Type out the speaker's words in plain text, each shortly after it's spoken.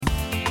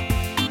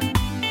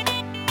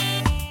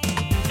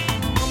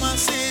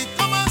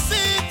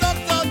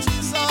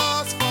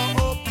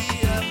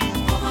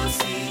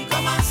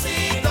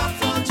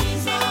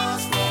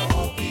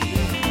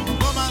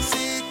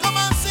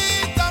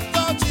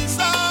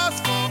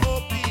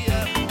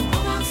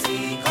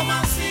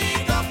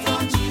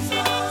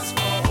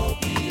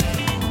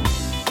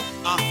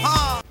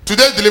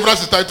Today's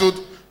deliverance is titled,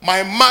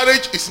 My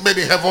Marriage is Made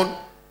in Heaven,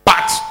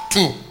 Part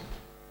 2.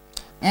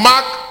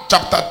 Mark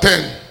chapter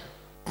 10,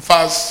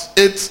 verse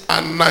 8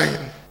 and 9.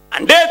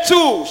 And they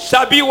two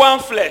shall be one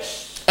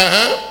flesh.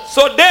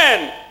 So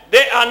then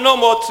they are no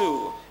more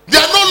two, They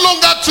are no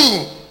longer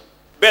two,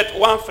 but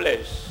one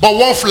flesh. but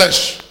one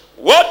flesh.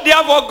 What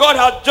therefore God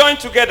hath joined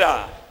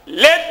together,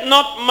 let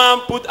not man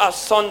put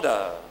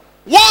asunder.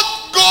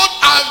 What God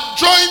has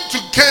joined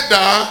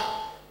together,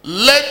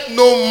 let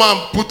no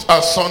man put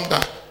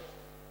asunder.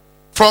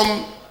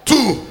 From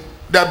two,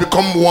 they have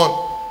become one.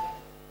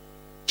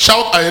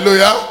 Shout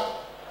hallelujah.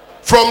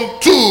 From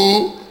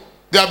two,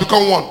 they have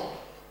become one.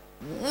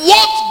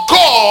 What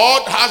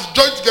God has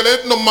joined together,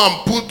 let no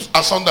man put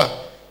asunder.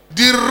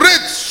 The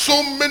rate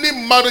so many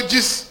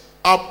marriages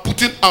are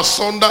putting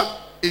asunder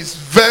is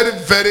very,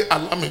 very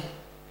alarming.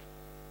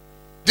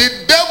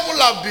 The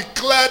devil have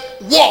declared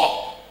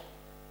war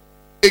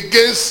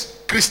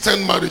against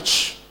Christian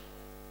marriage.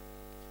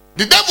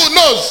 The devil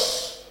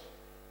knows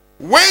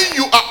when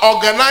you are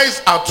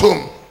organized at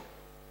home,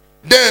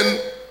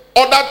 then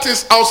other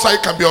things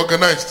outside can be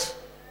organized.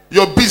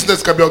 Your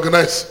business can be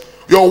organized.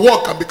 Your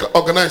work can be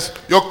organized.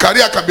 Your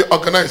career can be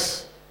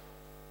organized.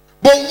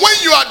 But when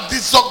you are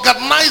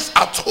disorganized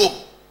at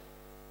home,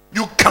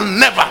 you can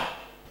never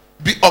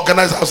be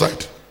organized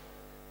outside.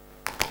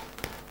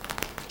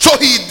 So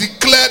he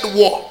declared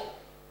war.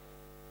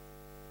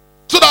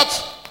 So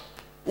that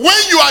when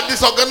you are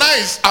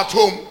disorganized at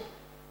home,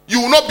 you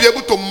will not be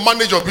able to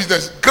manage your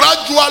business.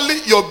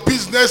 Gradually, your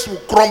business will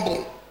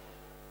crumble.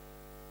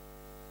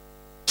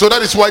 So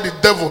that is why the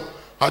devil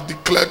had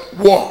declared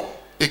war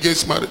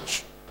against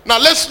marriage. Now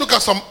let's look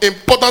at some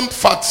important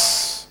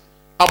facts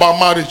about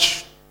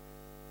marriage.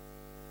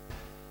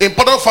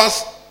 Important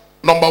facts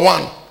number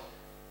 1.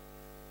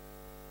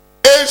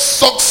 A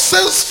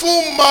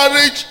successful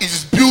marriage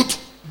is built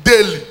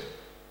daily.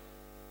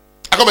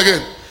 I come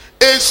again.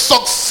 A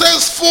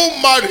successful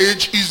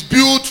marriage is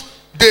built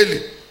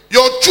daily.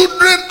 Your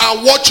children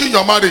are watching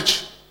your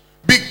marriage.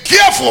 Be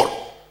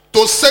careful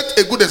to set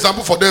a good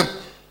example for them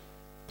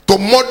to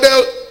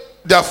model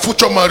their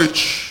future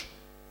marriage.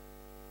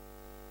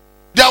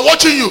 They are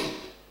watching you.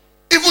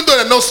 Even though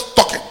they're not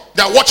talking,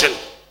 they are watching.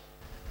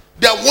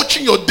 They are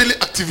watching your daily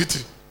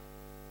activity.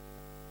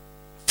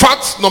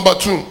 Fact number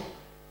 2.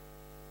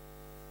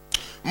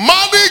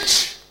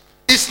 Marriage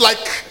is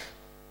like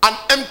an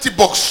empty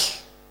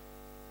box.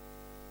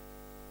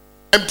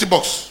 Empty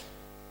box.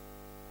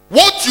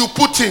 What you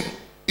put in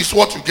is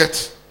what you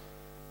get.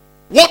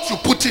 What you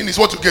put in is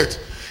what you get.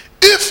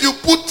 If you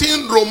put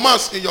in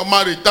romance in your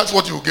marriage, that's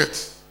what you get.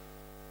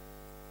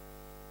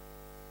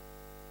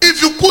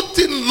 If you put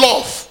in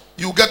love,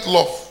 you get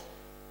love.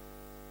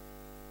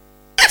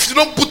 If you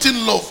don't put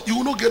in love, you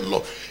will not get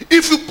love.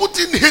 If you put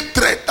in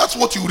hatred, that's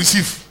what you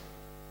receive.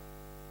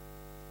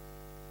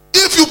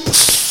 If you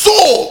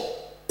sow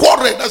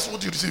quarrel, that's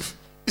what you receive.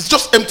 It's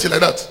just empty like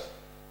that.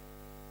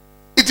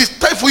 It is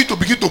time for you to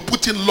begin to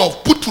put in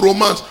love, put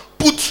romance,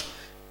 put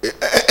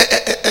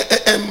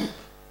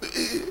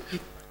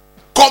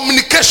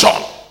communication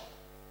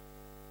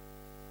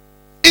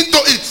into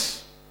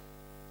it.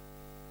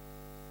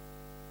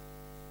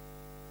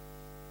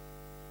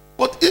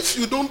 But if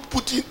you don't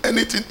put in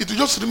anything, it will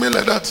just remain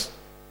like that.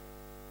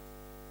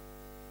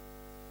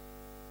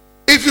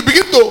 If you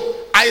begin to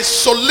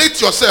isolate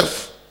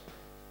yourself,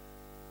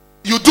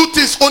 you do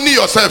things only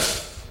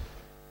yourself,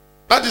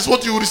 that is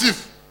what you will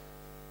receive.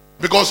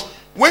 Because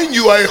when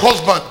you are a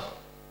husband,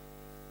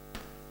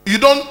 you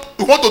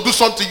want to do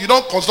something, you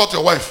don't consult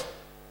your wife.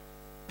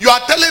 You are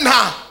telling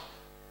her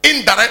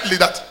indirectly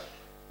that,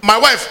 my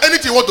wife,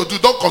 anything you want to do,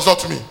 don't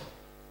consult me.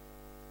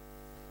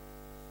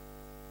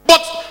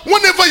 But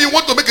whenever you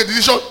want to make a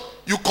decision,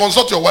 you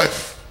consult your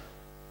wife.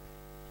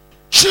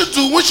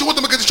 When she wants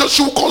to make a decision,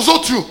 she will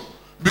consult you.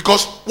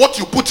 Because what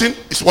you put in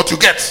is what you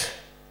get.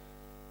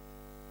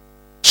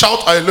 Shout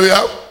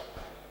hallelujah.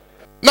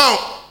 Now,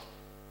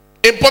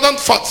 important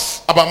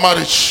facts about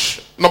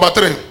marriage. Number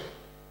 3.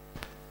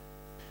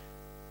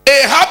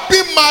 A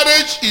happy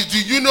marriage is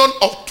the union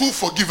of two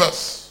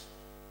forgivers.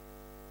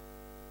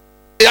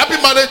 A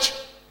happy marriage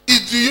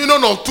is the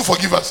union of two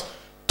forgivers.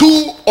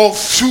 Two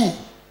of you.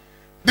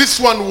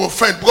 This one will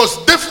offend, because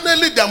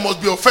definitely there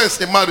must be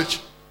offense in marriage.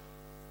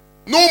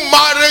 No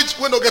marriage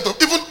will not get off.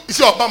 Even you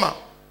see Obama,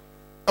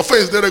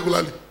 offense there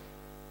regularly.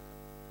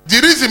 The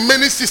reason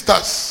many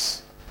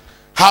sisters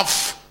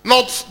have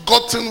not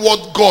gotten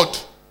what God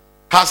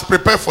has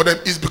prepared for them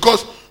is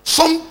because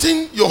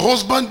something your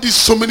husband did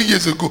so many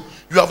years ago,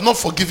 you have not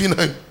forgiven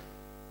him.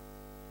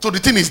 So the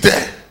thing is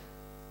there.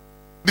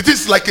 The thing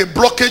is like a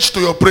blockage to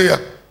your prayer.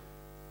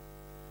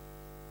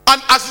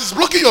 And as it's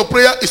blocking your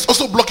prayer, it's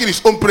also blocking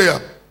his own prayer.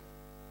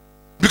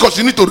 Because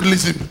you need to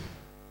release him.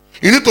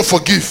 You need to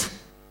forgive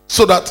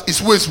so that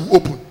his ways will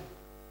open.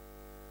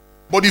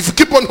 But if you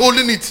keep on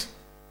holding it,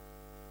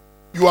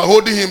 you are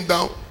holding him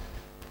down.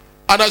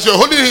 And as you're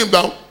holding him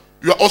down,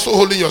 you are also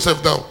holding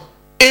yourself down.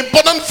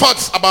 Important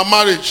facts about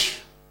marriage.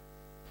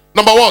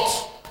 Number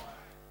what?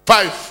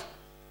 5.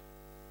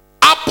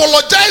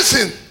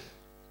 Apologizing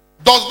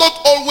does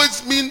not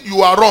always mean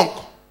you are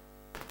wrong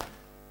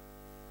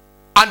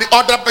and the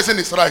other person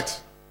is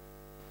right.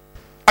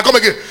 I come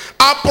again.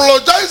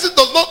 Apologizing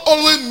does not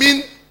always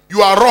mean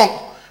you are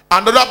wrong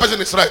and the other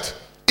person is right.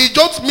 It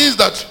just means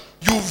that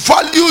you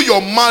value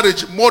your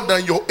marriage more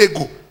than your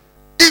ego.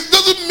 It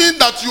doesn't mean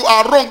that you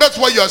are wrong. That's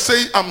why you are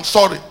saying, I'm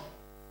sorry.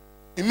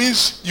 It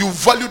means you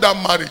value that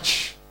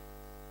marriage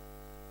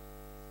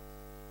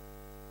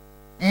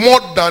more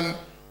than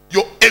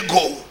your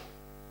ego.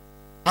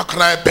 How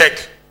can I beg?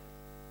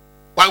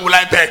 Why will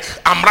I beg?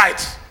 I'm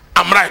right.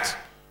 I'm right.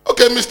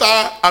 Okay, Mr.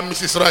 and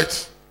Mrs.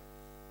 Right.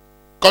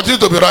 Continue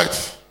to be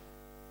right.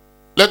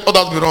 Let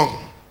others be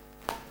wrong.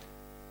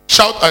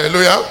 Shout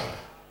hallelujah.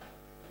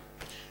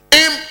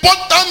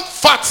 Important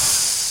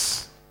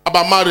facts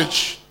about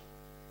marriage.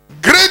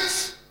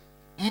 Great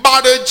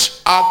marriage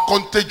are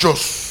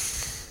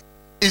contagious.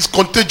 It's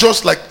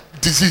contagious like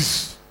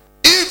disease.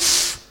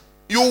 If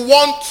you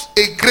want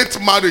a great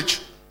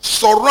marriage,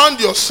 surround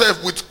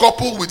yourself with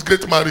couple with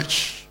great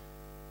marriage,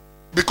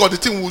 because the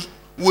thing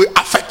will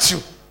affect you.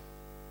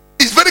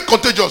 It's very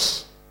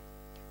contagious.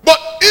 But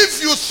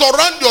if you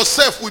surround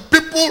yourself with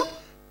people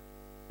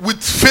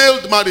with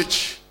failed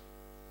marriage,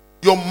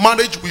 your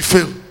marriage will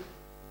fail.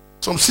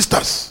 Some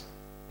sisters,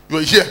 you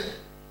are here,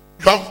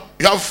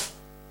 you have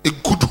a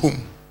good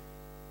home,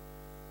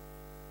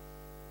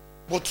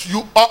 but you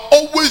are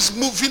always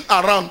moving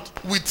around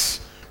with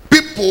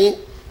people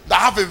that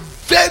have a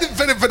very,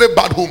 very, very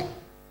bad home.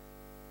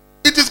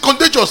 It is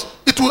contagious.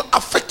 It will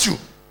affect you.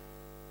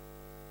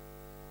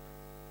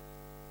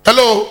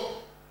 Hello?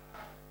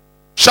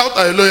 Shout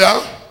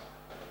hallelujah.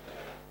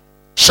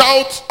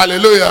 Shout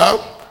hallelujah.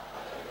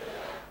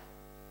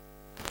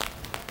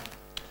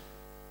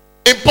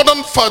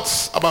 Important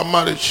facts about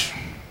marriage.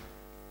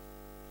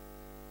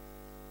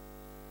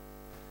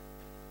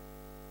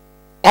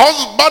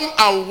 Husband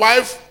and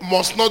wife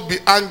must not be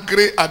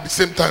angry at the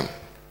same time.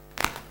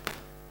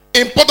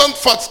 Important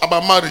facts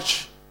about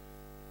marriage.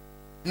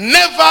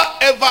 Never,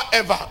 ever,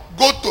 ever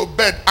go to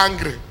bed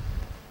angry.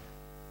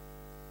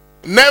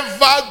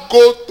 Never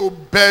go to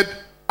bed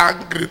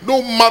angry,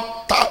 no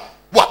matter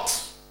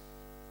what.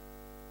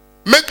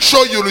 Make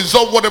sure you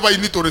resolve whatever you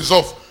need to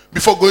resolve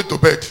before going to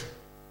bed.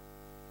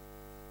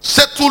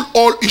 Settle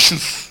all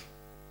issues.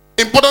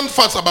 Important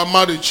facts about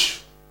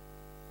marriage.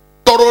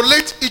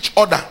 Tolerate each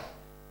other.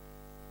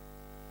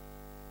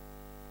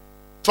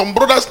 Some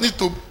brothers need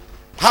to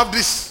have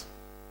this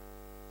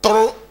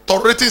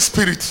tolerating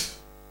spirit.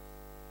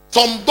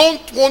 Some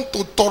don't want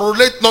to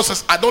tolerate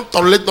nonsense. I don't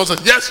tolerate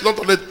nonsense. Yes, you don't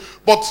tolerate,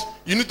 but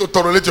you need to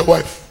tolerate your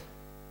wife,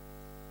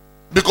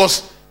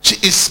 because she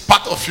is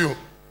part of you.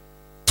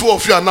 Two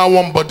of you are now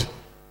one body.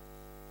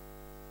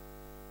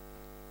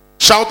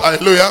 Shout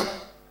hallelujah.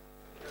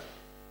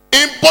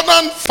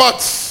 Important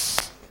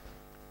facts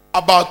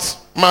about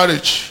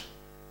marriage.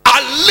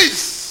 At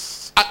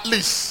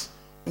least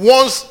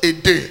once a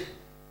day,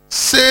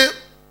 say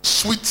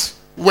sweet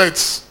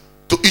words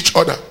to each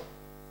other.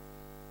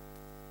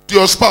 To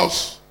your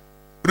spouse,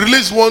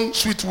 release one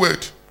sweet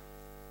word.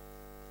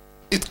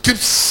 It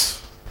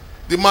keeps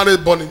the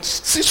marriage burning.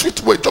 See,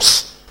 sweet word,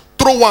 just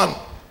throw one.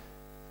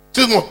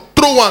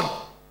 Throw one.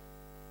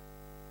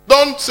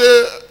 Don't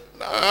say,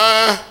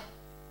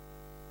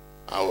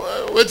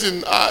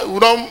 waiting.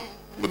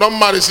 We don't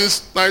marry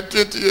since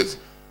 20 years.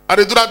 I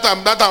did do that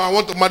time I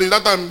want to marry.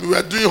 That time we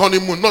were doing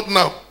honeymoon. Not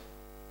now.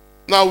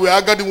 Now we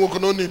are getting work,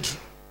 no need.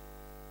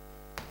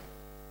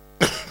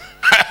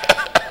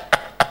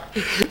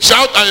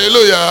 Shout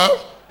hallelujah.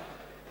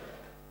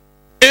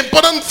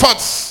 Important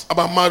facts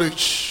about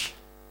marriage.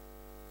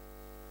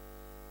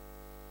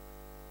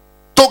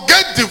 To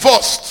get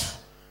divorced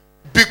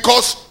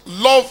because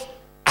love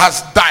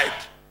has died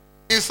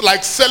is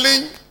like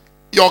selling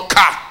your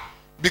car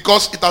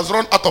because it has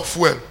run out of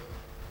fuel.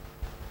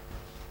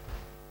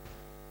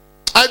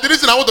 And the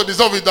reason I want to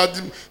dissolve is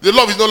that the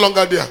love is no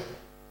longer there.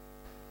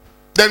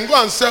 Then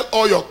go and sell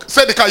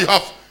the car you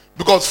have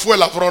because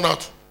fuel has run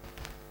out.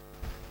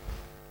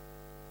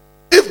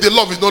 If the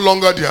love is no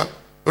longer there,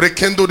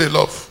 rekindle the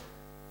love.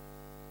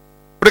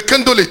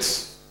 Rekindle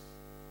it.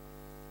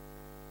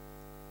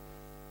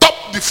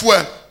 Top the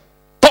fuel.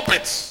 Top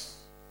it.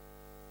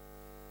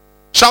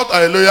 Shout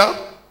hallelujah.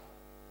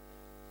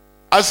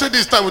 I say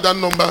this time with that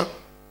number.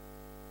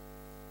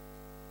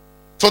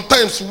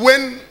 Sometimes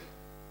when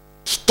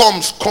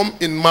storms come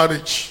in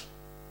marriage,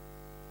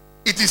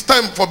 it is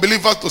time for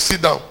believers to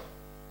sit down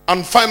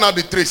and find out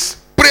the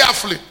trace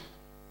prayerfully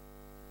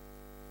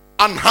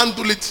and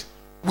handle it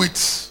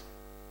with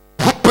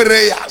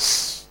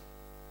prayers.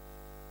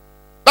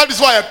 That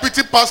is why I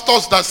pity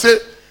pastors that say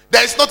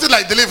there is nothing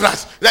like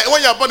deliverance. Like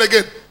when you are born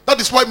again,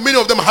 that is why many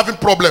of them are having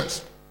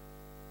problems.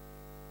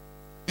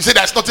 You say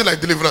there is nothing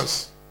like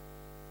deliverance.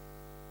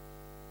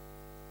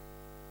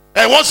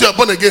 And once you are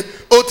born again,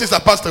 all things are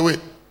passed away.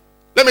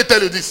 Let me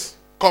tell you this.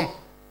 Come.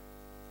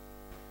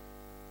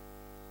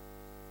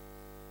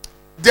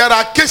 There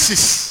are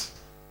cases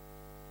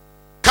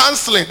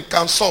counseling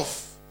can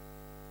solve.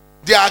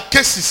 There are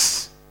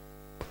cases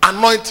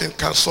anointing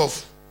can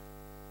solve.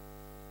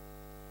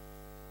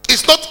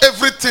 It's not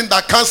everything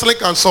that counseling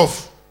can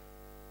solve.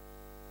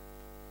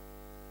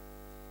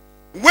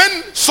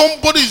 When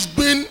somebody is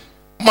being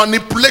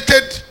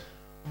manipulated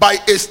by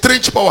a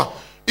strange power,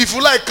 if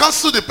you like,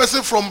 cancel the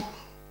person from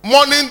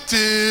morning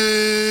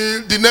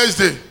till the next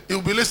day, he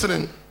will be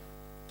listening.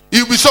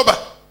 He will be sober.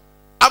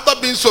 After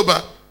being sober,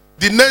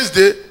 the next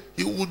day,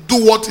 he will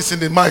do what is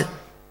in the mind.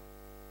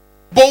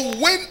 But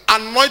when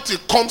anointing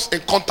comes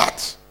in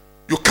contact,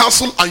 you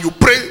cancel and you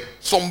pray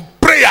some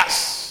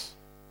prayers.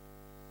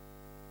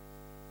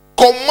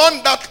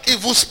 Command that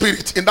evil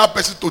spirit in that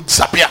person to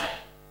disappear.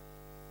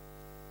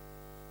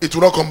 It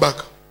will not come back.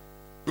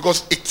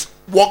 Because it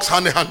works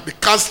hand in hand. The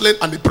counseling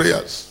and the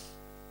prayers.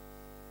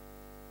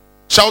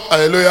 Shout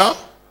hallelujah.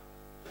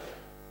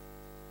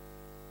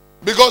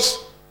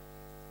 Because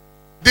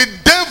the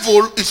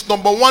devil is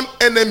number one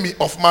enemy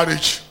of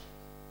marriage.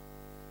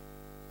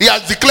 He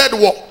has declared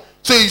war.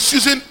 So he's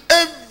using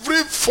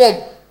every form,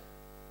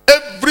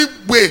 every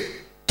way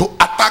to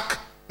attack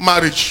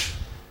marriage.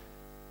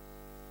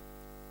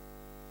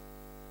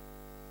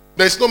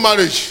 There is no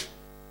marriage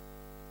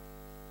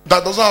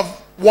that doesn't have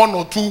one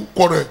or two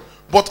quarrels.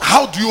 But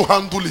how do you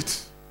handle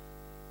it?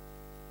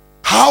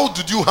 How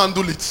did you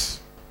handle it?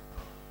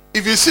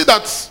 If you see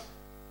that,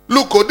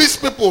 look, oh, these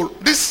people,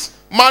 this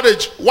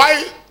marriage,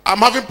 why I'm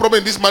having problem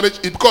in this marriage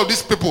is because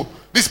these people,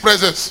 this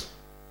presence.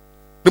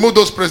 Remove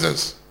those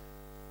presence.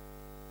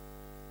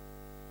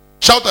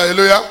 Shout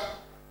hallelujah.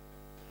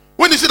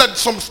 When you see that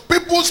some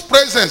people's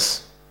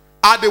presence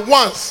are the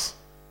ones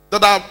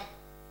that are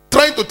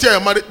trying to tear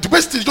your marriage, the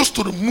best is just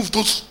to remove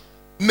those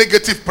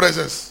negative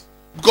presence.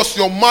 Because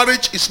your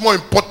marriage is more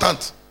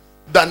important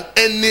than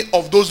any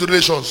of those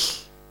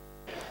relations.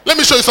 Let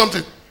me show you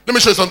something. Let me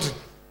show you something.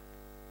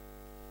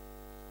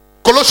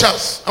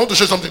 Colossians. I want to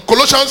show you something.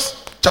 Colossians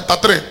chapter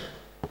 3.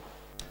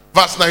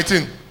 Verse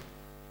 19.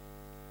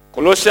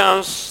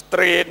 Colossians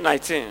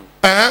 3:19.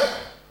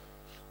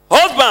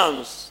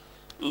 Husbands,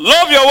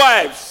 love your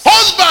wives.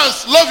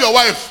 Husbands, love your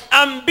wife.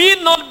 And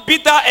be not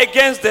bitter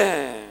against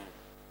them.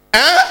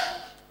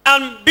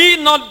 And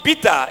be not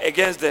bitter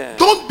against them.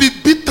 Don't be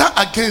bitter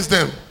against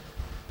them.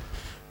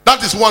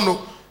 That is one.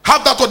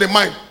 Have that on the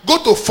mind. Go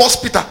to 1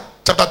 Peter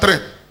chapter 3.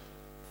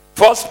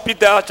 1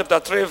 Peter chapter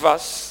 3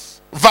 verse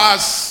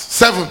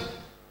 7.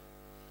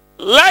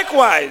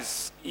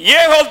 Likewise, ye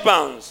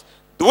husbands,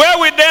 dwell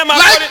with them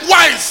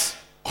Likewise,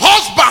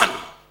 husband.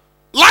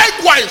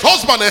 Likewise,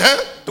 husband.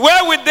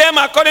 Dwell with them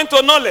according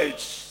to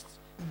knowledge.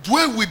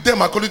 Dwell with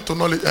them according to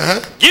knowledge.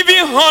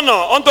 Giving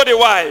honor unto the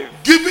wife.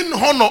 Giving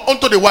honor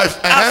unto the wife.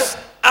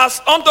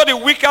 As unto the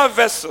weaker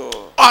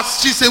vessel.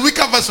 As she's a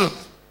weaker vessel.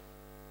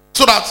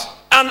 So that.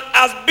 And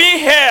as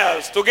being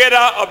heirs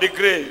together of the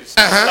grace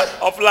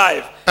of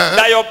life.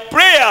 That your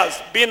prayers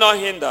be not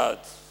hindered.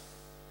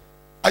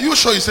 Are you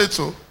sure you said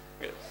so?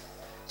 Yes.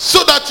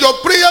 So that your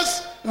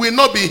prayers will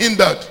not be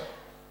hindered.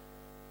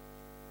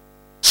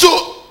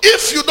 So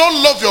if you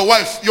don't love your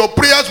wife, your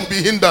prayers will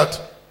be hindered.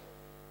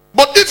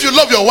 But if you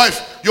love your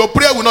wife, your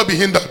prayer will not be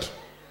hindered.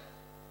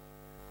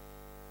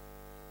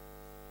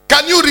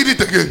 Can you read it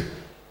again?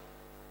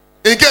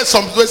 In case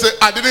some people say,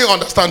 I didn't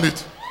understand it.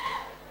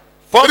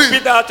 1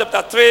 Peter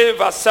chapter 3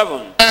 verse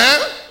 7.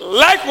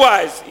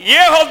 Likewise, ye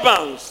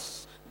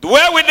husbands,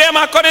 dwell with them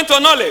according to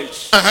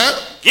knowledge.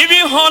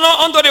 Giving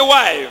honor unto the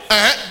wife.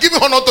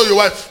 Giving honor to your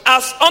wife.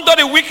 As unto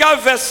the weaker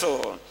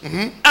vessel.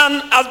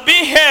 And as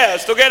being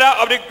heirs together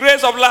of the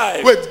grace of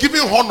life. Wait,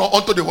 giving honor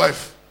unto the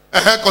wife.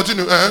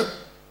 Continue.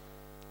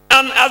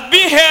 And as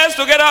being heirs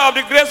together of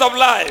the grace of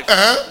life.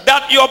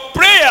 That your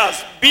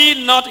prayers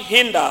be not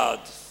hindered.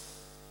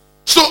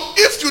 So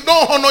if you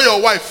don't honor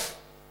your wife,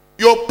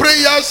 your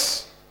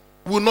prayers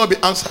will not be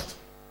answered.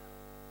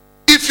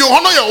 If you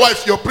honor your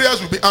wife, your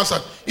prayers will be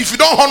answered. If you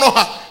don't honor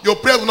her, your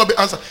prayer will not be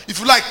answered. If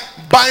you like,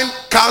 bind,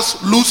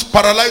 cast, loose,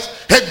 paralyze,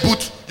 head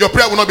boot, your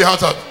prayer will not be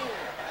answered.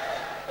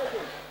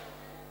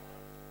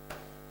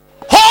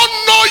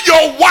 Honor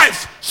your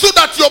wife so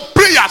that your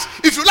prayers,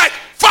 if you like,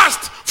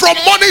 fast from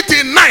morning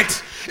till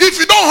night. If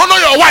you don't honor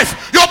your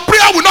wife, your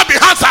prayer will not be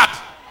answered.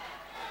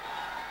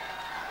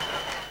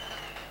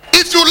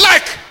 If you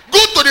like, go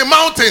to the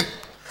mountain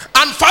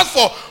and fast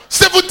for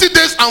 70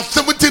 days and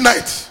 70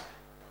 nights.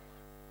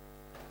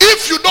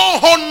 If you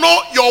don't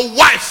honor your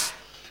wife,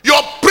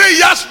 your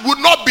prayers will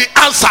not be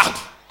answered.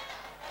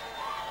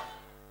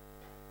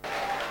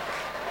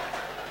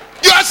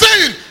 You are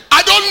saying,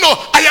 I don't know,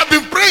 I have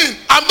been praying,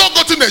 I've not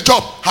gotten a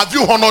job. Have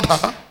you honored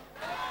her?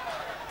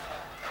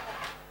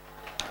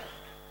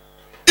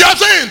 You are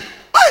saying,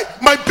 hey,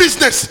 my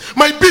business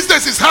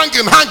is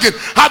hanging.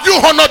 Have you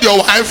honored your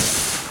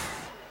wife?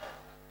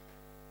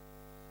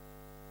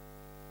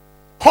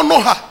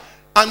 Honor her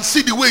and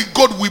see the way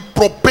God will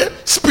prepare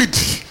speed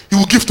he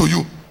will give to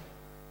you.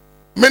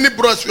 Many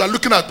brothers, you are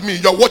looking at me,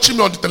 you are watching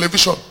me on the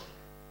television.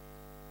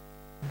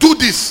 Do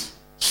this.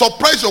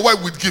 Surprise your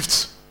wife with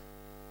gifts.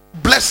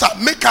 Bless her,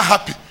 make her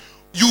happy.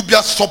 You'll be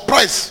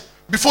surprised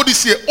before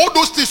this year. All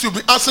those things you'll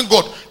be asking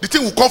God, the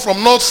thing will come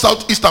from north,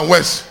 south, east, and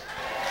west.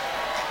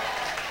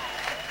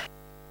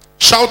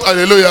 Shout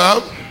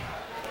hallelujah.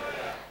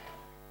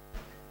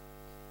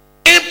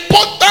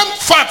 important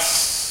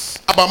facts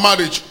about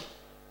marriage.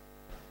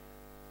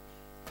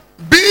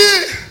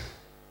 Be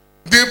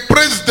the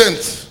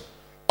president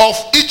of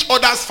each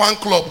other's fan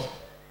club.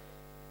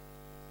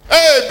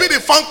 Hey, be the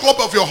fan club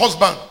of your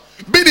husband.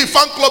 Be the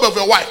fan club of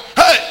your wife.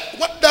 Hey,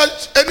 what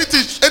that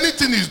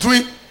anything is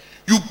doing,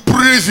 you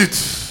praise it.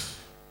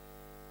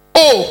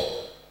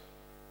 Oh,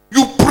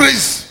 you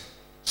praise.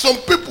 Some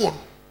people,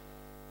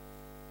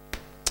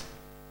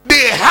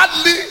 they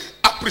hardly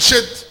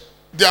appreciate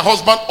their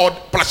husband or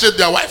appreciate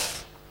their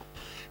wife.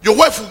 Your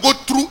wife will go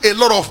through a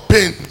lot of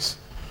pains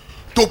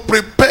to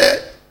prepare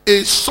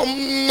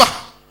some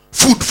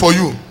food for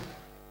you.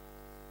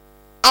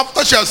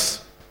 After she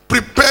has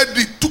prepared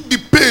it, took the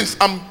pains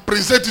and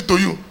presented it to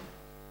you,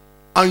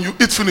 and you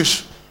eat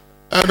finish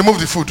and remove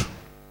the food.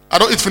 I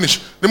don't eat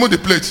finish. Remove the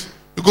plate.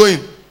 You go in.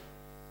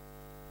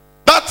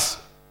 That's,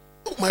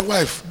 oh, my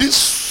wife, this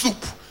soup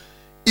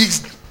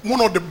is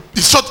one of the,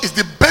 in short, is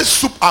the best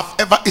soup I've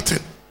ever eaten.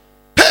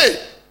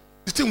 Hey,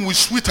 the thing will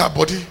sweet her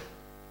body.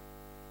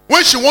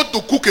 When she wants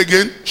to cook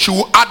again, she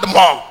will add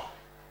more.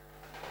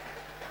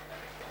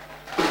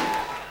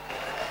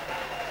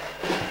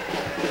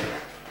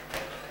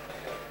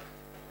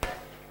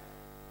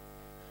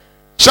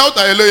 Shout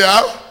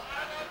hallelujah.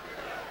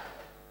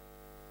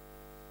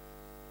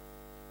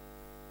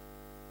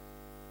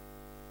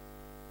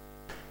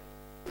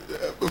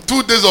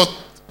 2 days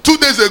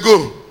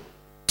ago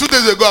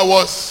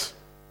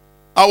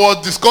I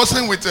was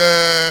discussing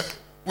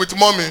with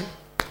mommy.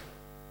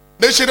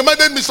 Then she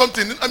reminded me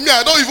something. I mean,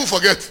 I don't even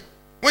forget.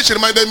 When she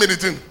reminded me the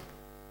thing,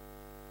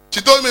 she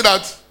told me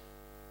that,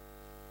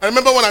 I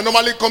remember when I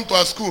normally come to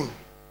her school,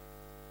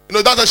 you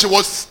know, that's how she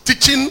was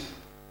teaching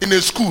in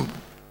a school.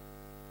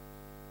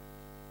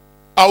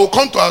 I will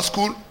come to her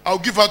school, I will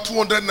give her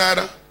 200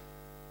 naira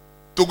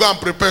to go and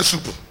prepare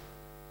soup.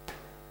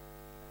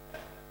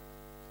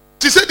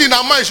 She said in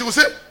her mind, she will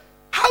say,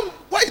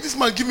 why this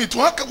man give me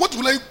 200? What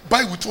will I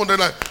buy with 200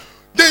 naira?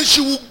 Then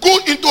she will go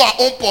into her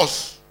own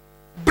purse,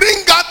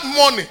 bring out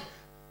money,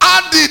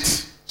 add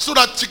it so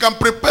that she can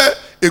prepare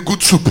a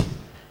good soup.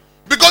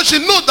 Because she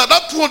knows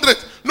that 200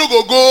 no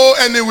go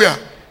anywhere.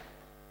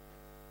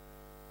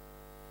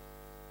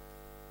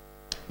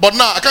 But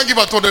now I can't give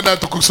her 200 naira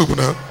to cook soup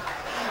now.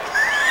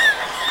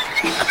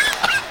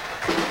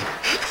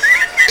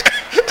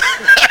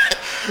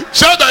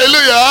 Shout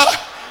hallelujah.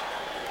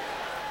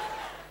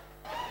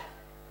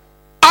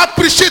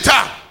 Appreciate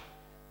her.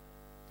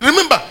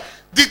 Remember,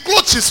 the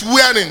clothes she's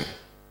wearing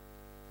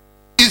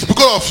is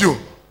because of you.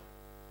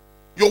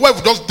 Your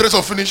wife just dress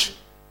or finish.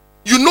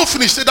 You know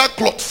finish, say that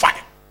cloth fine.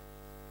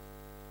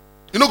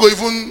 You know go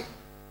even,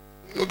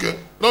 okay,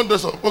 don't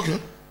dress up, okay.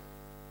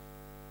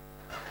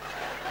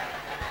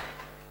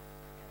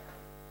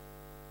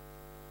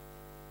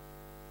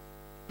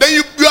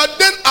 Then you are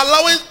then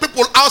allowing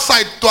people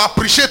outside to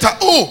appreciate her.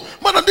 Oh,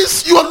 man,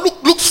 this you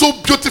look so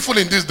beautiful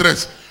in this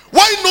dress.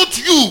 Why not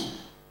you,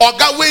 or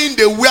guy wearing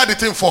they wear the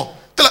thing for?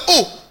 Tell her,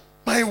 oh,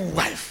 my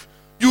wife,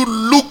 you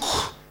look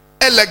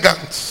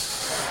elegant.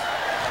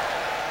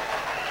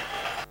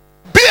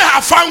 Be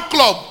her fan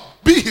club.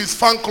 Be his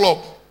fan club.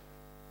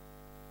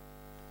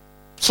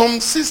 Some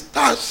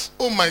sisters,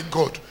 oh my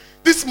God,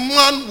 this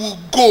man will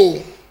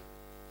go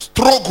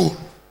struggle.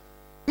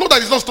 Not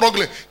that he's not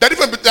struggling. There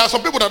are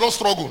some people that don't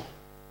struggle.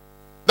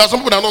 There are some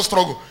people that don't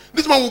struggle.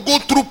 This man will go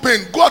through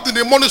pain, go out in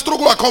the morning,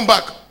 struggle, and come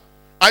back.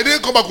 I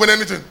didn't come back with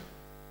anything.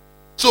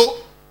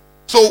 So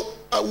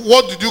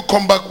what did you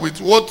come back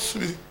with? What?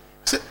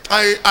 Say,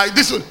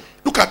 this one.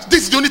 Look at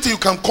this is the only thing you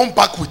can come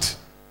back with.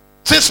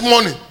 Since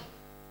morning,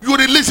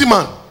 you're a lazy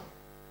man.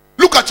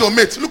 Look at your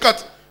mate. Look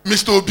at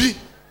Mr. Obi.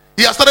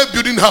 He has started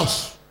building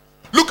house.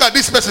 Look at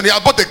this person. He has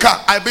bought a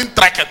car. I've been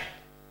tracking.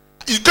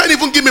 You can't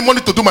even give me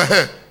money to do my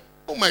hair.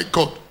 Oh my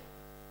God.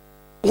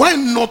 Why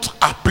not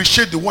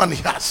appreciate the one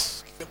he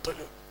has?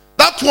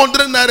 That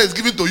 200 naira is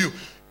given to you.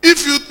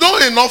 If you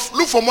don't enough,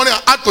 look for money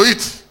and add to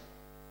it.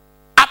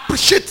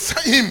 Appreciate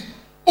him.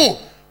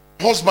 Oh,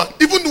 husband.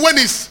 Even when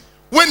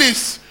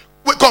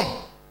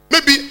come.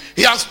 Maybe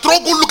he has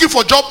struggled looking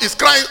for a job. He's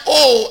crying.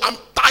 Oh, I'm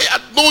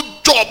tired. No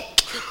job.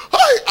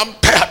 I'm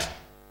tired.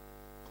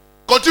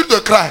 Continue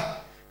to cry.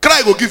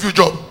 Cry will give you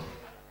job.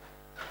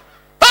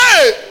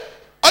 Hey,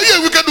 are you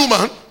a wicked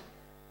woman?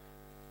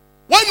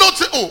 Why not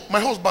say, oh, my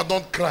husband,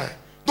 don't cry.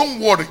 Don't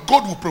worry.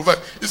 God will provide.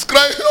 He's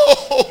crying.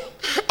 Oh,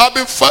 I've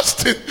been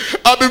fasting.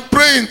 I've been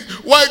praying.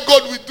 Why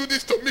God will do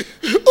this to me?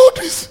 Oh,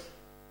 this.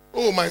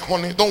 Oh, my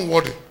honey, don't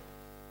worry.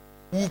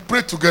 We'll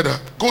pray together.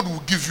 God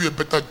will give you a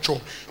better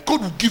job.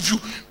 God will give you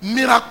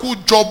miracle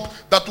job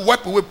that will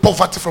wipe away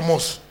poverty from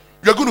us.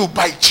 You're going to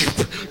buy cheap.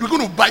 You're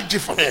going to buy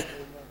cheap from here.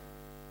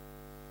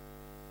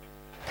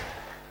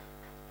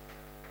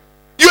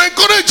 You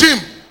encourage him.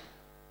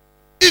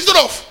 Instead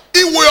of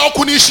Iwe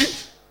Okunishi,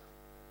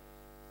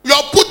 you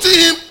are putting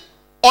him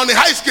on a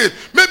high scale.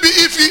 Maybe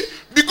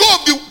because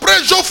of the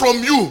pressure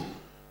from you,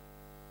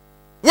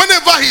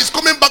 whenever he is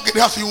coming back in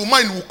the house, your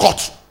mind will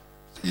cut.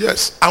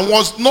 Yes, I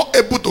was not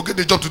able to get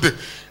the job today.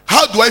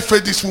 How do I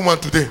feed this woman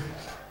today?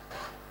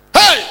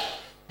 Hey,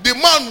 the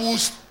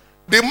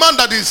the man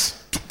that is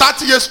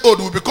 30 years old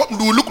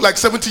will look like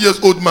 70 years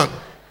old man.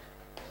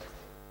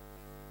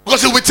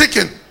 Because he'll be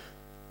thinking,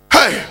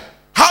 hey,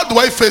 how do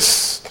I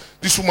face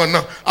this woman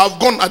now? I've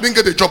gone, I didn't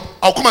get a job.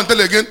 I'll come and tell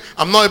you again,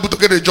 I'm not able to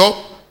get a job.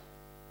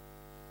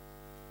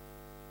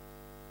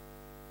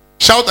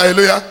 Shout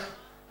hallelujah.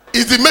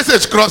 Is the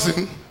message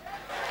crossing?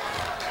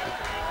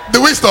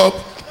 Do we stop?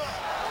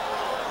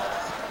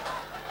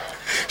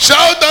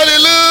 Shout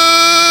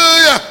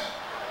hallelujah.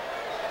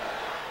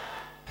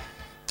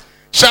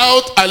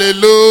 Shout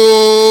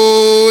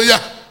hallelujah.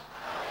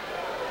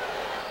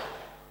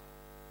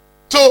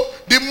 So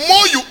the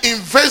more you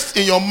invest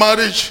in your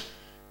marriage,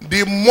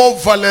 the more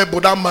valuable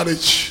that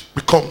marriage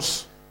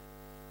becomes.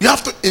 You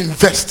have to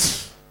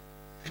invest.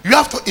 You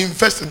have to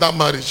invest in that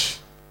marriage.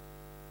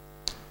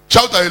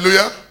 Shout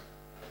hallelujah.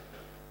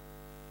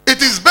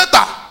 It is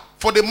better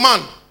for the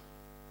man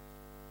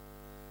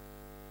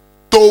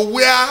to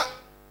wear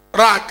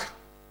rag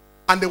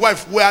and the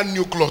wife wear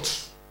new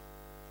clothes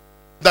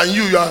than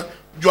you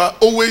are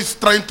always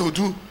trying to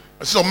do.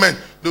 Some men,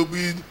 they'll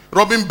be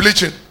rubbing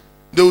bleaching.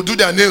 They will do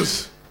their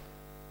nails.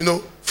 You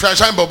know,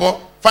 shine bobo,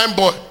 fine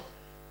boy.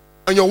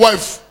 And your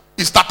wife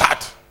is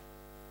tattered.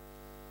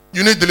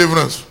 You need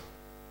deliverance.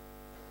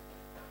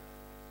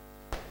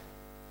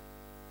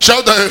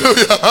 Shout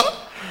hallelujah.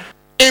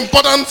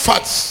 Important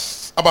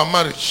facts about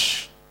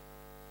marriage.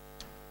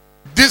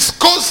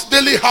 Discuss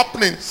daily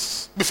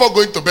happenings before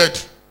going to bed.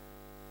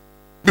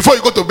 Before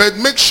you go to bed,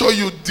 make sure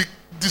you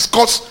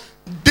discuss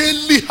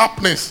daily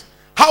happenings.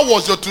 How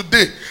was your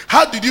today?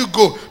 How did you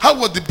go? How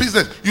was the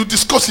business? You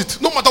discuss it,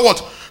 no matter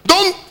what.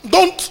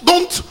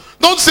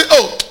 Don't say,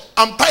 oh,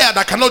 I'm tired,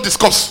 I cannot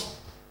discuss.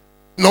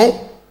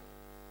 No,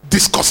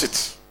 discuss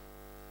it.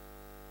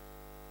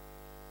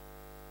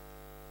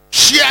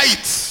 Share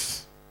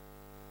it.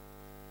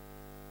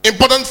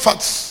 Important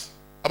facts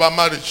about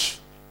marriage.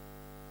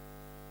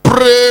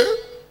 Pray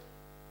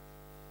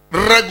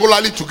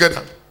regularly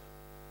together.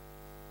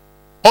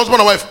 Husband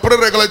and wife, pray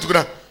regularly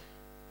together.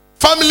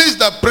 Families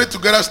that pray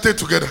together stay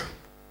together.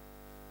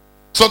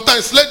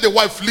 Sometimes let the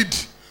wife lead.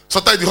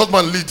 Sometimes the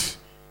husband lead.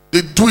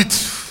 They do it.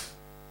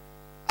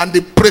 And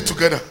they pray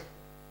together.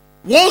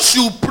 Once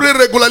you pray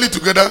regularly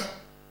together,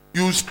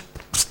 you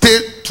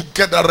stay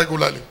together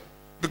regularly.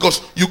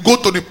 Because you go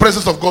to the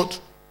presence of God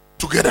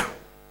together.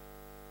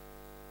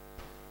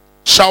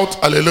 Shout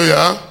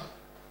hallelujah.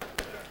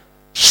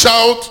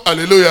 Shout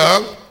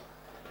hallelujah.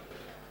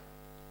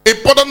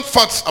 Important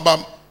facts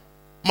about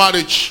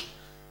marriage.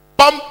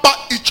 Pamper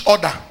each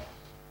other.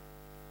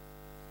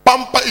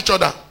 Pamper each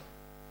other.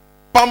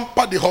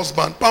 Pamper the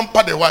husband.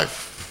 Pamper the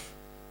wife.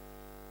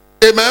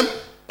 Amen.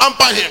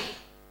 Pamper him.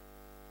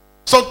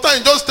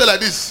 Sometimes just stay like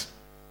this.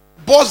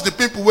 Boss the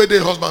people where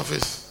their husband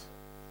face.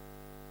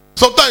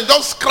 Sometimes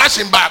just scratch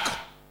him back.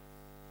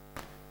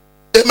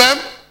 Amen.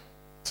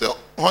 Say,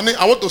 honey,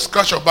 I want to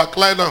scratch your back.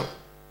 Lie down.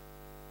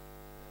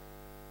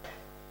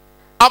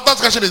 After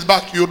scratching his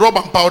back, you rub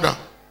and powder.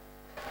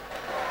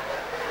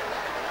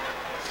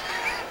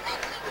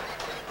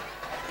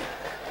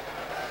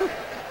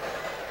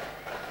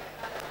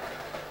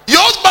 Your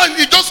husband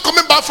is just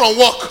coming back from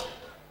work.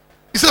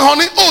 He said,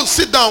 honey, oh,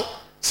 sit down.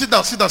 Sit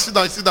down, sit down, sit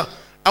down, sit down.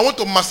 I want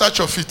to massage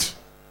your feet.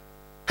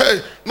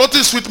 Hey,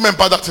 nothing sweet men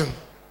about that thing.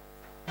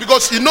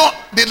 Because you know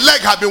the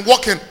leg had been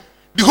working.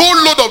 The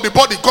whole load of the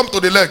body come to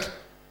the leg.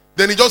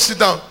 Then you just sit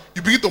down.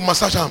 You begin to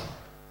massage him.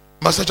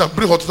 Massage him.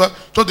 Bring hot water.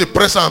 Just to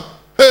press him.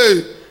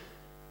 Hey,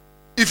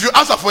 if you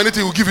ask her for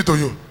anything, we'll give it to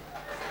you.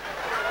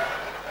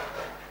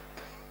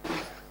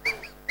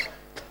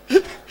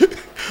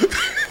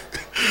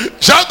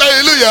 Shout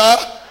hallelujah.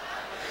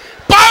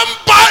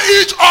 Pamper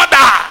each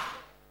other.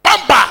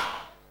 Pamper.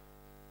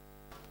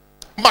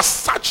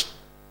 Massage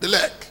the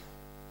leg.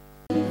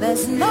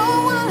 There's no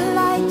one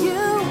like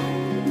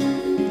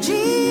you,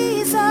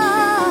 Jesus.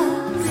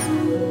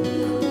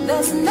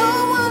 There's no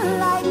one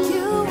like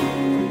you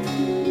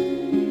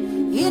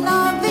in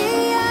all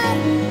the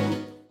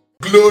earth.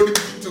 Glory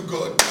to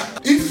God.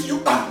 If you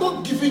are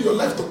not giving your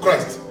life to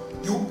Christ,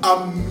 you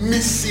are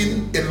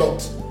missing a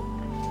lot.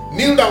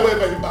 Kneel down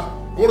wherever you are.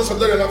 You want to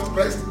surrender your life to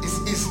Christ?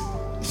 It's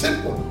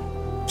simple.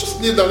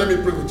 Just kneel down. Let me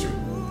pray with you.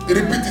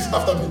 Repeat this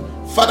after me.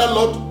 Father,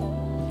 Lord,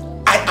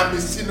 I am a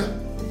sinner.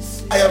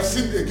 I have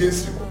sinned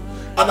against you.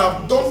 And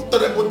I've done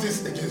terrible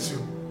things against you.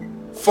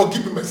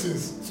 Forgive me my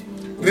sins.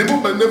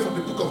 Remove my name from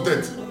the book of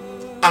death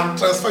and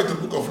transfer it to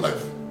the book of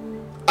life.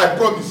 I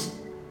promise,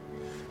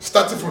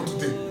 starting from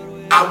today,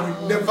 I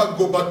will never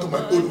go back to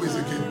my old ways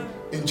again.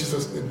 In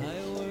Jesus' name.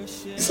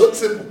 It's so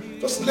simple.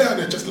 Just lay on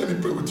your chest. Let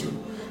me pray with you.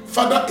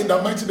 Father, in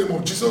the mighty name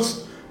of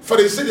Jesus,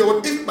 Father, you said your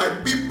word, if my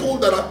people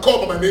that are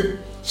called by my name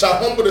shall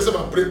humble themselves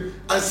and pray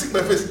and seek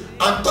my face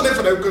and turn them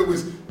from their wicked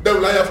ways, then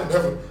will I hear from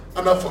heaven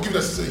and I'll forgive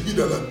their sins and heal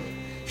their land.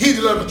 Heal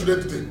the land of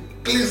children today.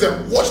 Cleanse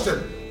them, wash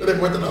them, let them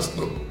whiten as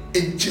snow.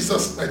 In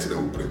Jesus' mighty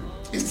name we pray.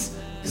 It's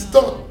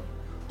done.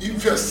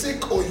 If you're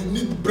sick or you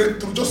need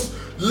breakthrough, just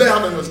lay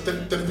hand on your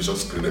television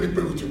screen. Let me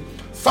pray with you.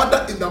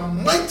 Father, in the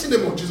mighty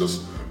name of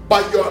Jesus,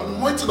 by your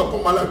anointing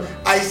upon my life,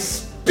 I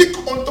speak speak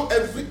unto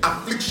every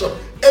affliction,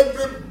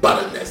 every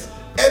barrenness,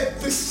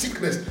 every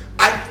sickness.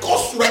 I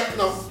cause right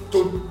now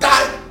to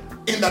die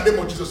in the name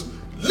of Jesus.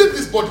 Leave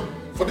this body,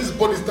 for this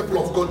body is the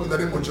temple of God in the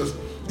name of Jesus.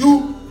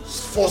 You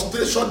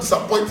frustration,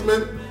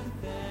 disappointment,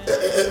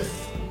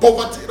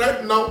 poverty,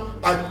 right now,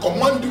 I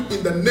command you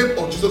in the name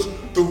of Jesus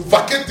to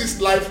vacate this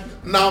life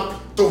now,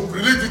 to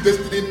release your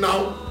destiny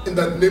now in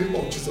the name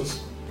of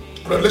Jesus.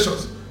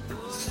 Revelations.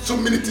 So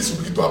many things will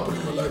begin to happen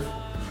in your life.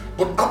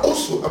 But I'm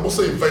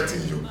also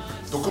inviting you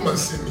to come and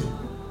see me.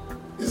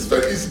 It's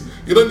very easy.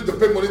 You don't need to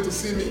pay money to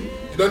see me.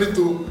 You don't need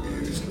to,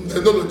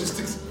 there's no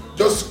logistics.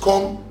 Just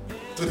come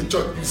to the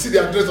church. You see the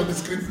address on the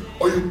screen,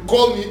 or you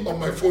call me on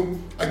my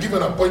phone. I give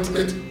an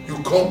appointment.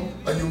 You come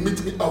and you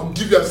meet me. I'll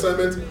give you an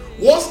assignment.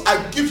 Once I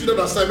give you that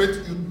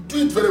assignment, you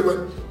do it very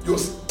well. Your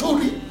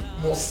story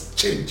must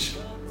change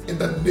in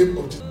the name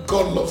of Jesus.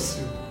 God loves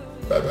you.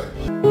 Bye-bye.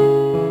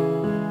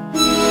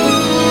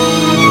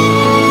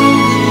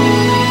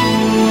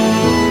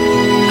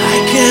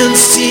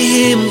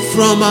 See him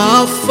from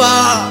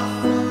afar.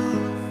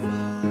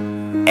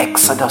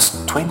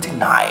 Exodus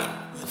 29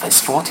 verse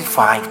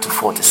 45 to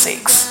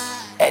 46.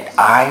 And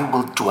I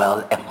will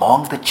dwell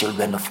among the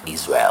children of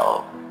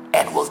Israel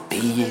and will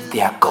be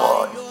their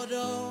God.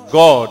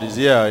 God is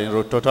here in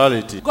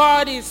totality.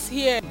 God is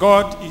here.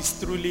 God is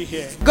truly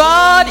here.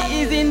 God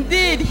is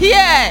indeed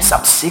here.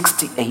 Psalm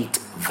 68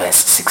 verse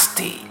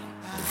 16.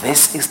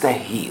 This is the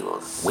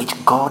hill which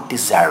God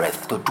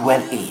desireth to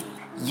dwell in.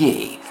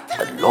 Yea,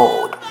 the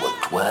Lord will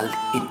dwell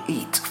in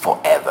it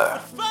forever.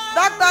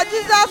 Dr.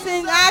 Jesus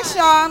in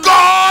action.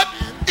 God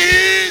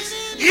is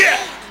here.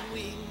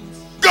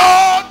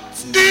 God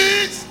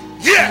is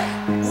here.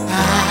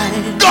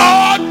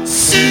 God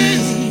is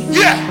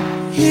here.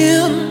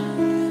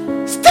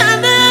 Him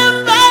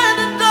standing by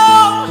the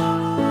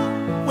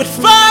door with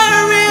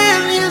fire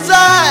in his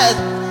eyes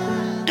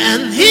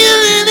and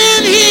healing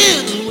in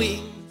his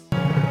wings.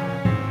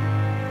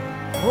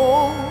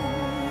 Holy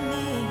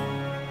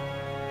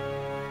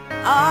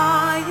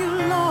are you,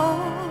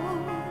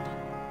 Lord?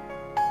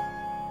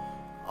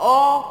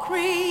 All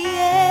creation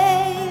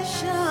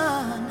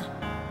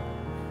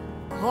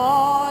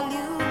calls